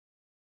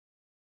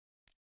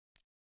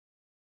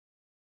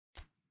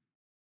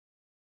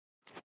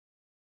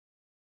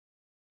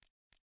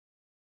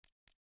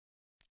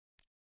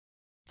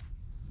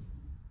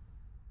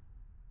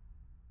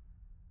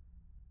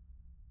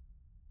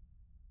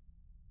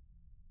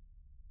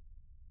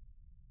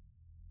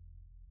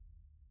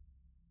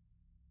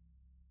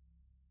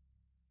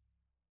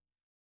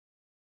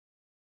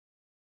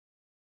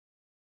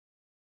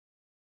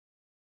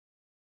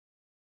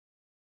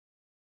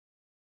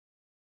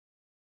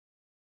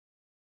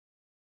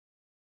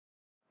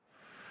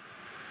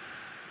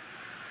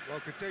Well,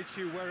 good day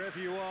to you wherever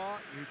you are.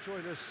 You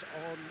join us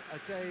on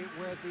a day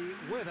where the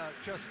weather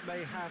just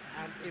may have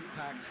an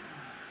impact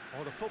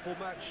on a football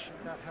match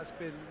that has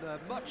been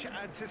much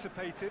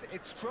anticipated.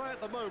 It's dry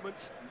at the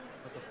moment,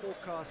 but the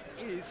forecast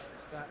is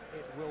that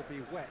it will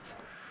be wet,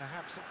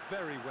 perhaps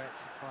very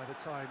wet by the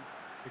time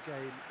the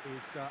game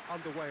is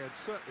underway, and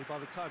certainly by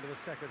the time of the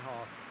second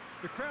half.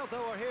 The crowd,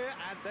 though, are here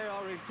and they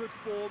are in good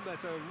form.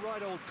 There's a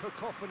right old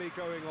cacophony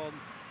going on.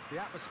 The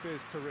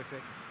atmosphere's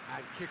terrific,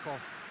 and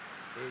kick-off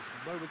is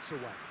moments away.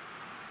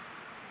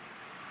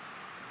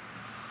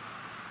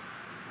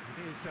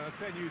 It is a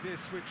venue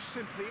this which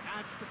simply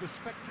adds to the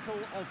spectacle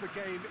of the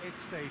game it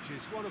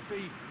stages. One of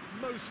the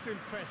most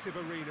impressive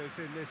arenas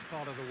in this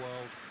part of the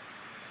world.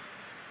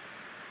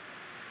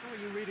 How are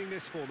you reading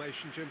this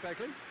formation, Jim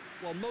Begley?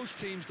 Well, most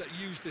teams that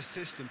use this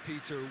system,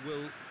 Peter,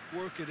 will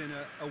work it in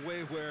a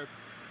way where,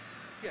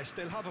 yes,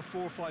 they'll have a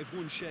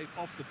 4-5-1 shape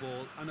off the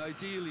ball and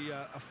ideally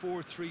a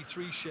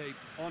 4-3-3 shape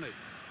on it.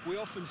 We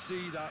often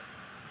see that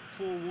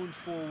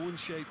 4-1-4-1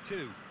 shape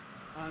too,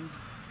 and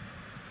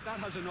that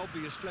has an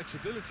obvious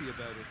flexibility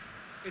about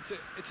it.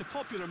 It's a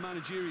popular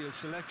managerial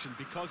selection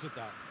because of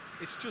that.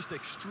 It's just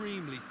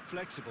extremely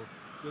flexible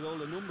with all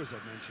the numbers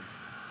I've mentioned.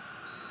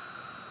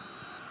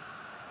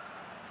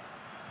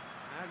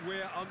 And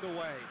we're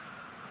underway.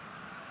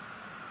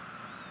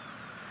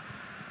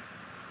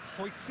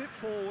 Hoists it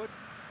forward.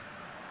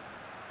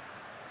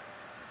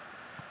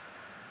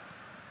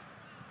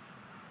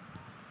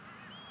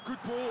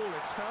 Good ball,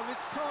 it's found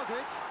its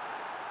target.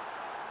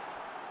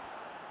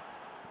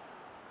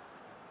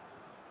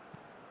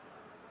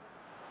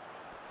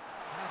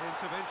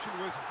 That intervention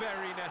was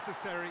very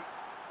necessary.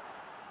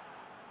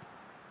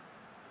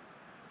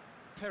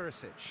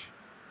 Perisic.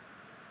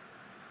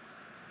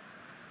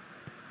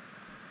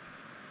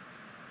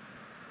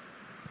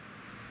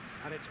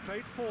 And it's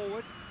played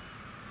forward.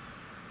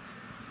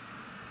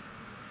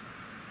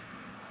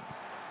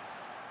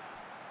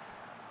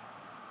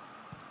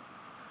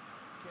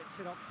 Gets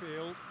it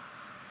upfield.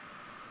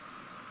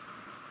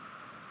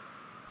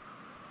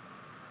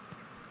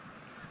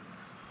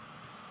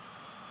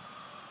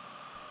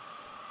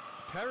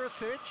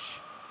 Perisic.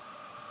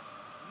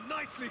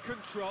 Nicely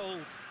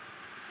controlled.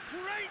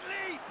 Great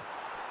leap!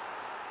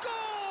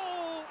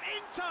 Goal!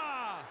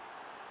 Inter!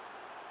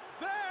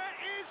 There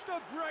is the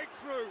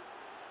breakthrough!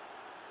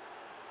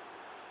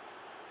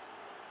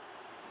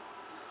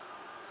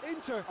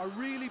 Inter are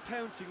really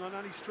pouncing on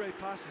any stray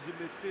passes in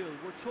midfield.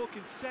 We're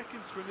talking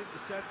seconds from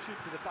interception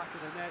to the back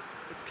of the net.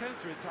 It's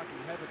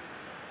counter-attacking heaven.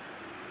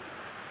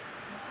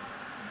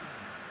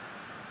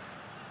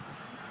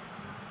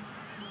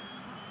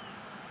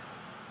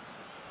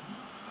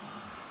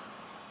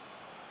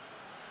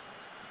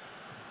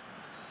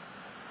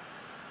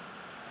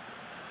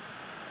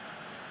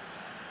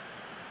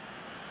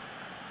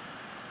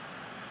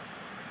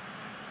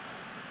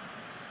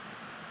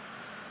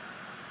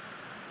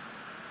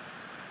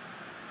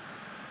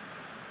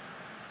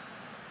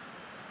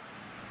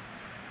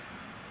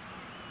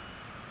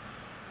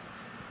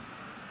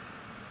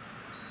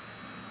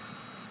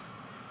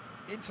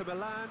 Inter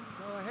Milan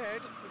go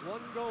ahead with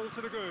 1 goal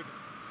to the good.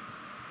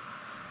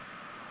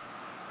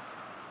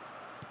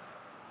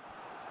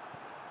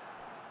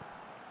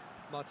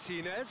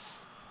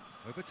 Martinez,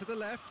 over to the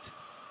left.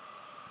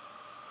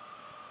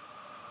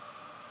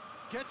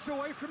 Gets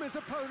away from his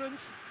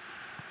opponents.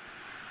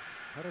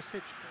 Perisic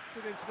gets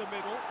it into the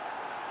middle.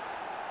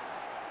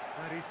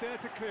 And he's there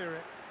to clear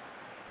it.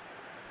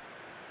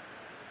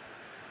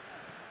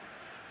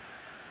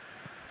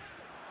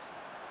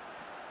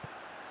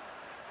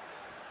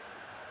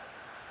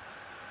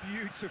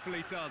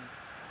 Beautifully done.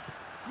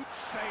 Good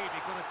save, he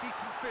got a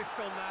decent fist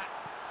on that.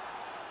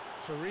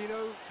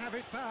 Torino have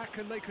it back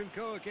and they can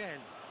go again.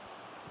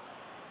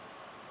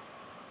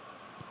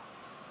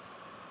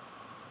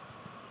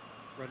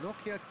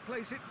 Ranocchia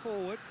plays it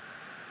forward.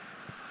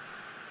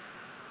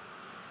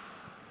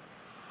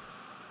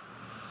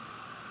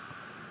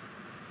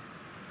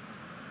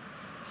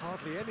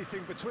 Hardly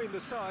anything between the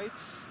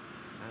sides,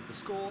 and the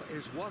score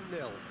is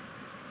 1-0.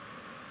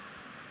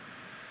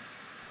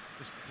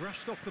 Just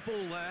brushed off the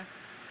ball there.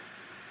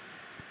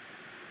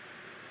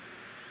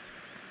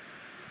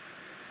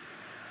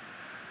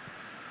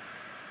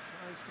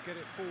 Tries to get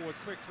it forward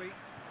quickly.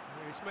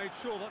 He's made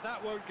sure that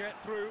that won't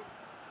get through.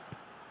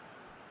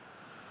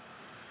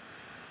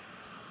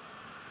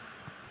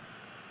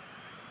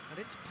 And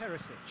it's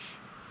Perisic.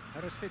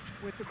 Perisic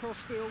with the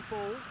crossfield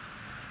ball.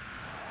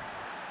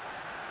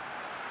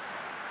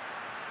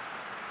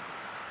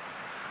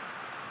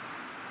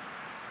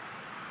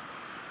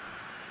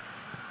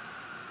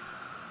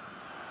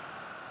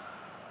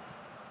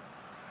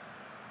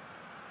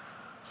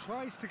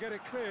 Tries to get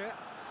it clear.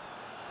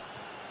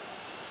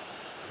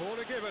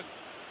 Corner given.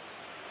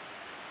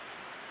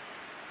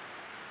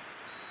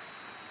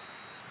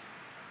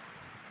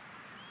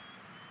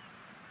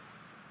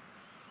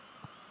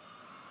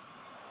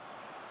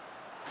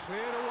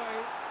 Cleared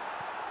away.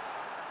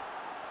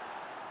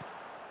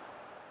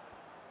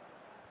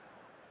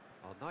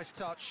 Oh, nice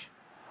touch.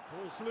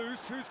 Ball's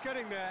loose, who's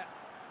getting there?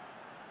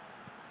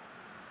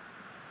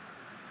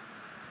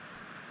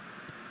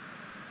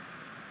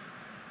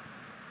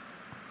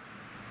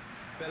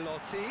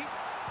 Bellotti.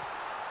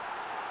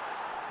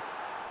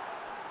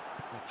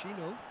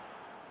 Machino.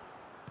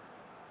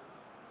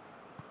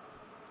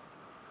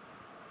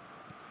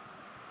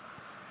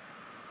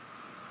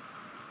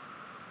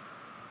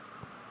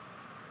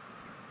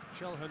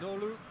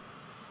 Calhanoglu.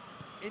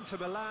 Inter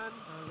Milan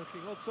looking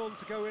odds-on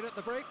to go in at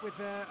the break with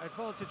their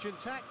advantage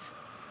intact.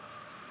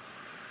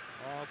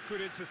 Oh,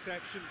 good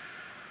interception.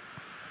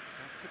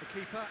 Back to the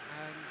keeper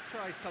and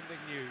try something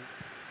new.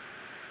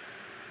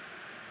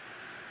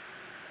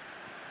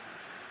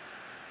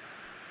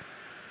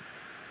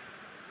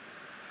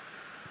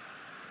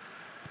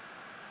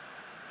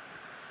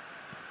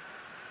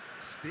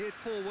 Steered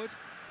forward.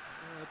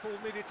 Ball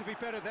needed to be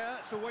better there.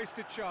 It's a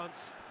wasted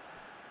chance.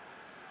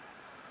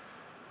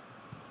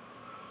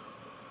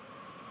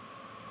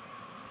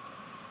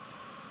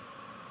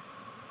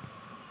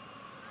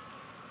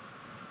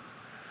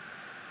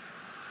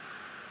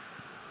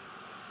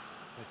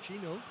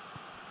 Machino.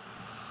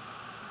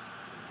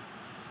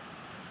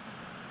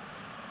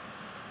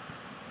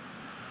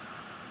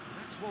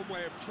 That's one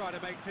way of trying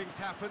to make things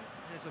happen.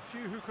 There's a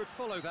few who could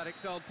follow that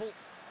example.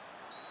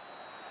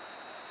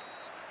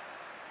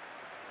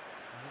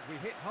 We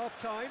hit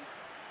half-time.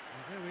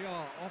 There we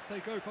are, off they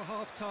go for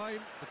half-time.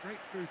 The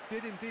breakthrough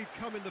did indeed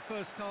come in the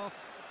first half,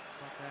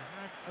 but there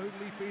has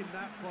only been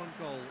that one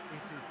goal.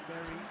 It is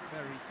very,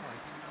 very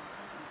tight.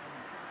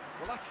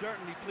 Well, that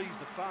certainly pleased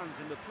the fans,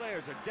 and the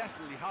players are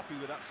definitely happy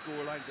with that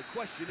scoreline. The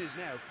question is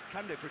now,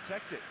 can they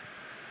protect it?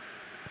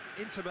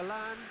 Inter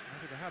Milan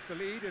having to have the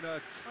lead in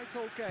a tight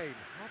old game.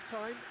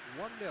 Half-time,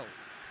 1-0. And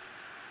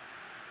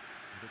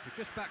if you're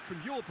just back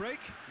from your break,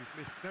 you've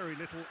missed very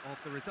little of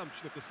the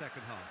resumption of the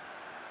second half.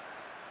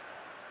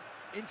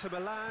 Inter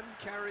Milan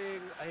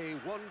carrying a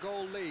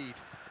one-goal lead.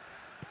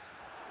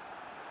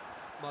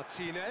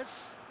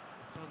 Martinez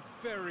done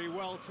very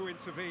well to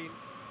intervene.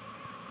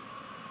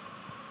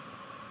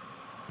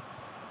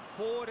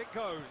 Forward it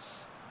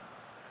goes.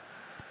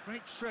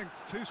 Great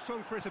strength, too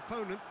strong for his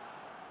opponent.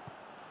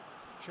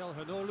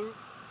 Calhanoglu.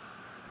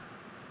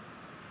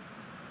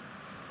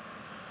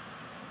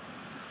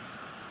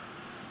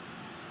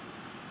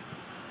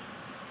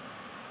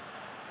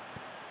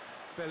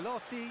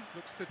 Bellotti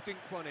looks to dink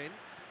one in.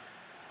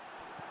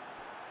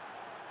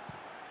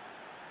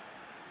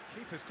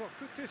 Keeper's got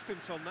good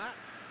distance on that.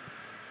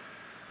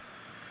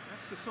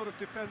 That's the sort of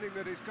defending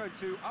that is going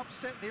to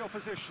upset the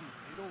opposition.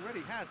 It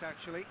already has,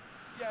 actually.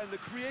 Yeah, and the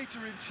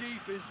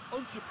creator-in-chief is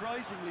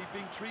unsurprisingly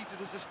being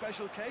treated as a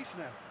special case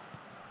now.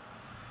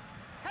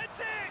 Heads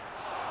it!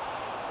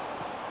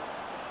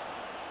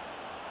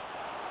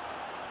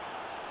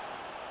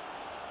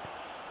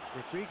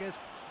 Rodriguez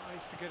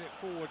tries to get it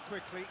forward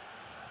quickly.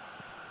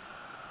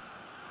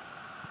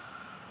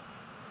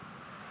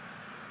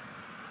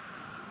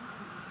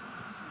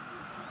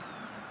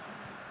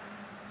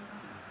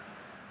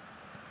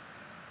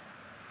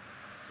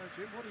 So,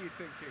 Jim, what are you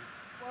thinking?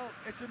 Well,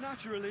 it's a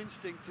natural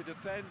instinct to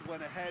defend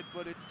when ahead,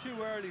 but it's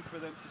too early for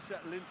them to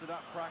settle into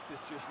that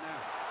practice just now.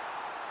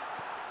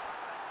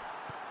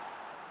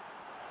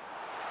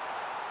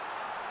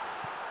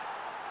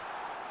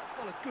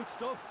 Well, it's good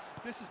stuff.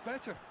 This is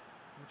better.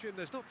 Well, Jim,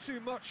 there's not too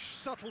much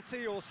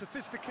subtlety or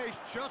sophistication,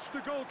 just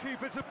the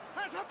goalkeeper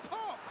has a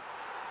pop!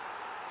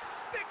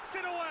 Sticks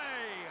it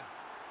away!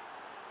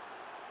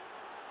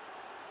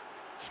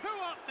 2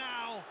 up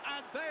now,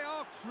 and they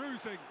are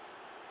cruising.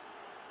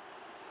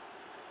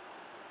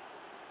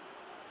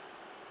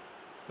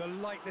 The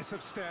lightness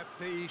of step,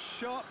 the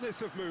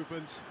sharpness of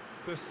movement,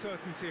 the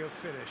certainty of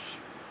finish.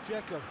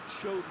 Dzeko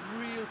showed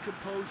real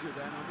composure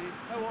then. I mean,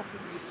 how often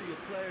do you see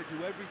a player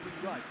do everything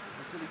right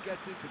until he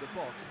gets into the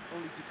box,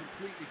 only to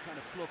completely kind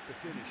of fluff the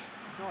finish?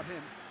 Not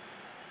him.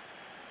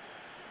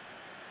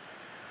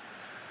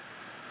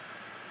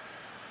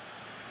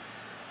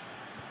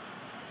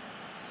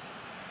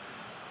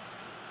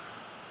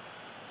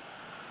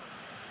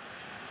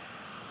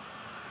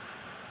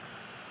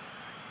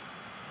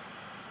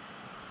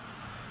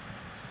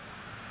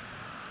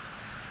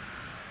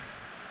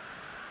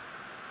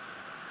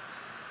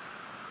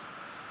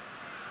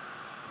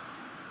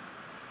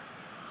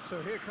 So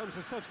here comes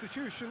a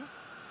substitution.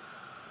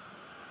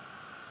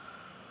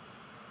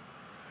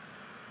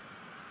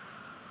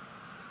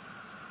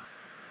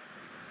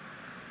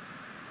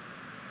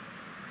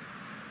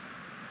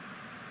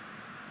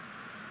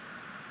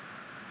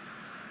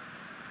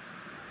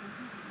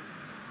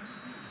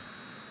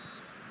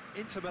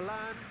 Inter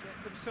Milan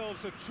get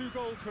themselves a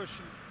 2-goal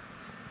cushion.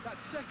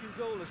 That second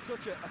goal has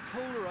such a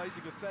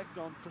polarising effect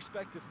on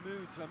prospective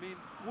moods. I mean,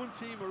 one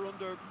team are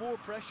under more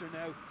pressure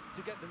now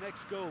to get the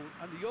next goal,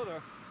 and the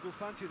other will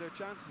fancy their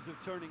chances of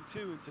turning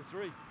 2 into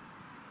 3.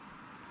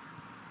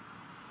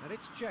 And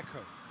it's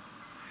Dzeko.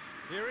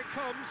 Here it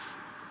comes.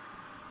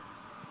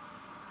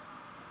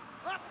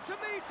 Up to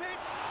meet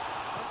it!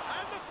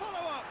 And the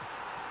follow-up!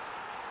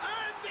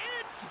 And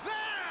it's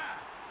there!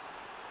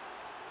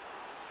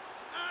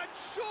 And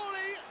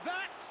surely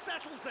that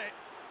settles it!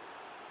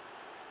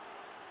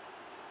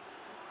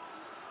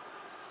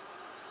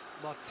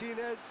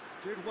 Martinez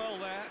did well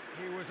there.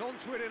 He was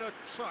onto it in a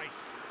trice.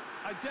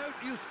 I doubt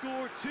he'll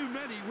score too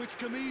many, which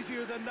come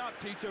easier than that,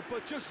 Peter,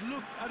 but just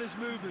look at his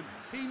movement.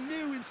 He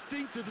knew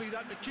instinctively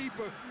that the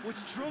keeper would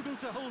struggle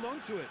to hold on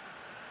to it.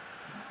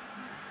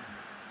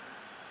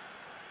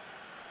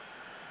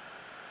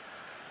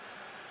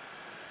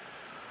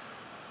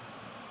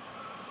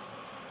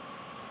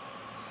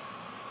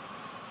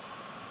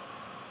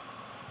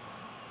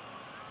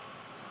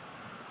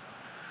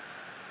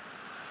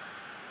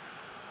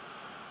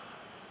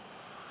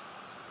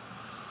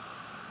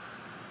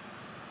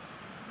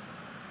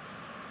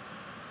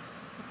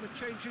 The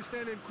changes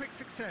then in quick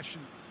succession.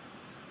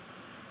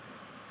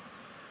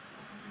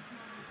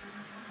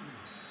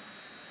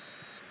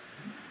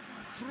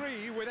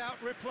 Three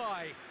without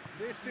reply.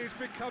 This is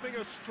becoming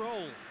a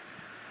stroll.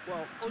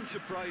 Well,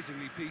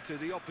 unsurprisingly, Peter,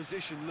 the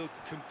opposition look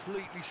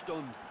completely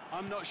stunned.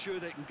 I'm not sure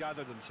they can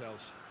gather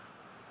themselves.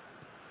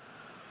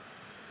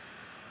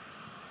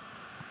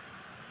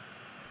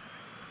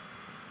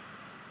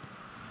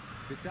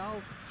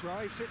 Vidal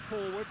drives it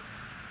forward.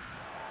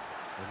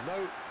 And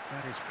no,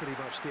 that is pretty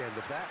much the end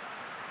of that.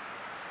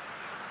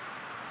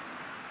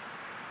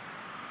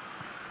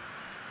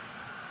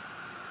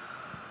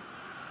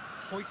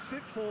 Hoists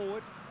it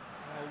forward.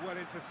 Oh, well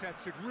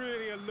intercepted,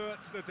 really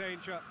alert to the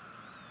danger.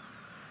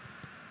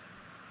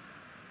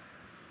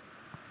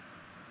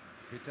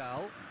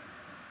 Vidal.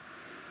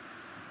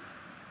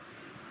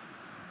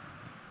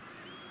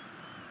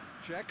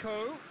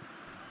 Dzeko.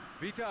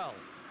 Vidal.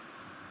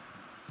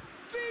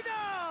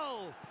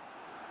 Vidal!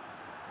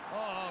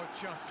 Oh,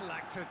 just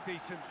lacked a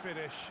decent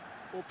finish.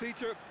 Well,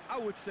 Peter, I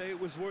would say it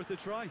was worth a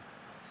try.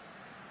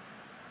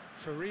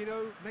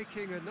 Torino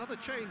making another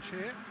change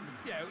here.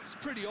 Yeah, it's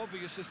pretty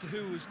obvious as to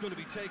who was going to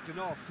be taken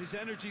off. His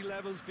energy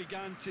levels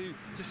began to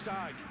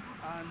sag,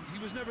 and he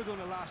was never going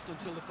to last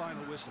until the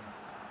final whistle.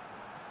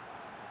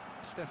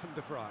 Stefan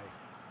de Vrij.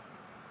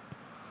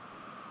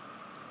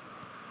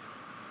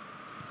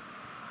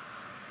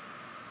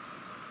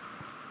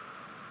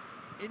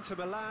 Inter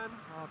Milan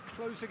are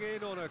closing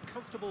in on a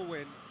comfortable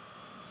win.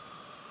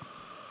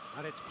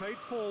 And it's played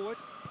forward.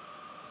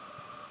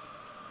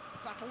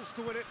 Battles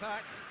to win it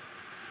back.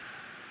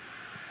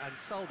 And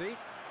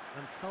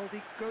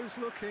Saldi goes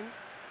looking.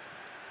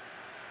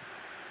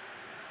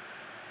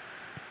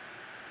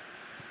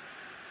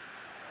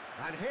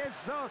 And here's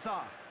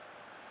Zaza.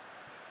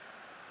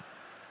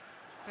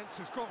 Defence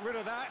has got rid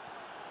of that.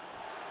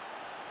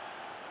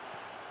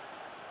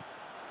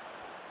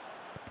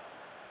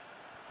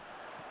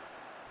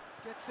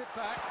 Gets it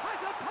back.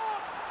 Has a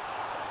pop!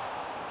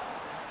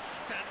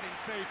 Outstanding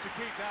save to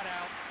keep that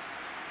out.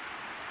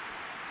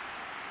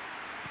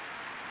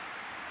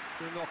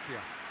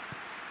 Ranocchia.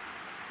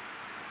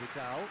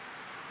 Vidal.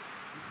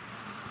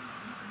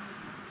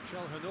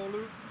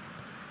 Calhanoglu.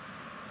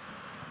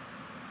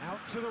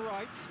 Out to the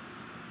right.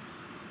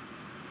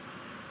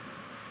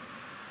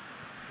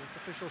 Fourth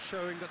official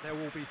showing that there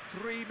will be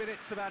 3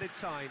 minutes of added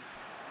time.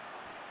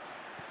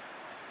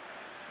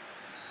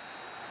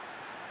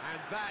 And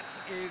that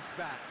is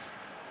that.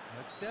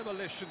 A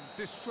demolition,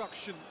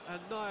 destruction,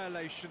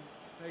 annihilation.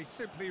 They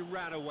simply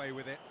ran away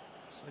with it.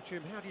 So,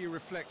 Jim, how do you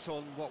reflect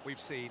on what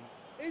we've seen?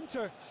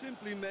 Inter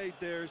simply made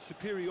their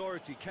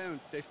superiority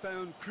count. They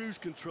found cruise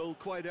control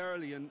quite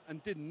early and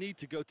didn't need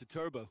to go to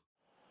turbo.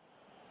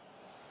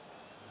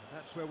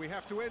 That's where we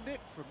have to end it.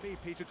 From me,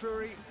 Peter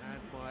Drury,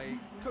 and my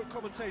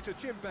co-commentator,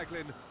 Jim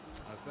Beglin,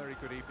 a very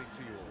good evening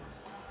to you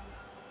all.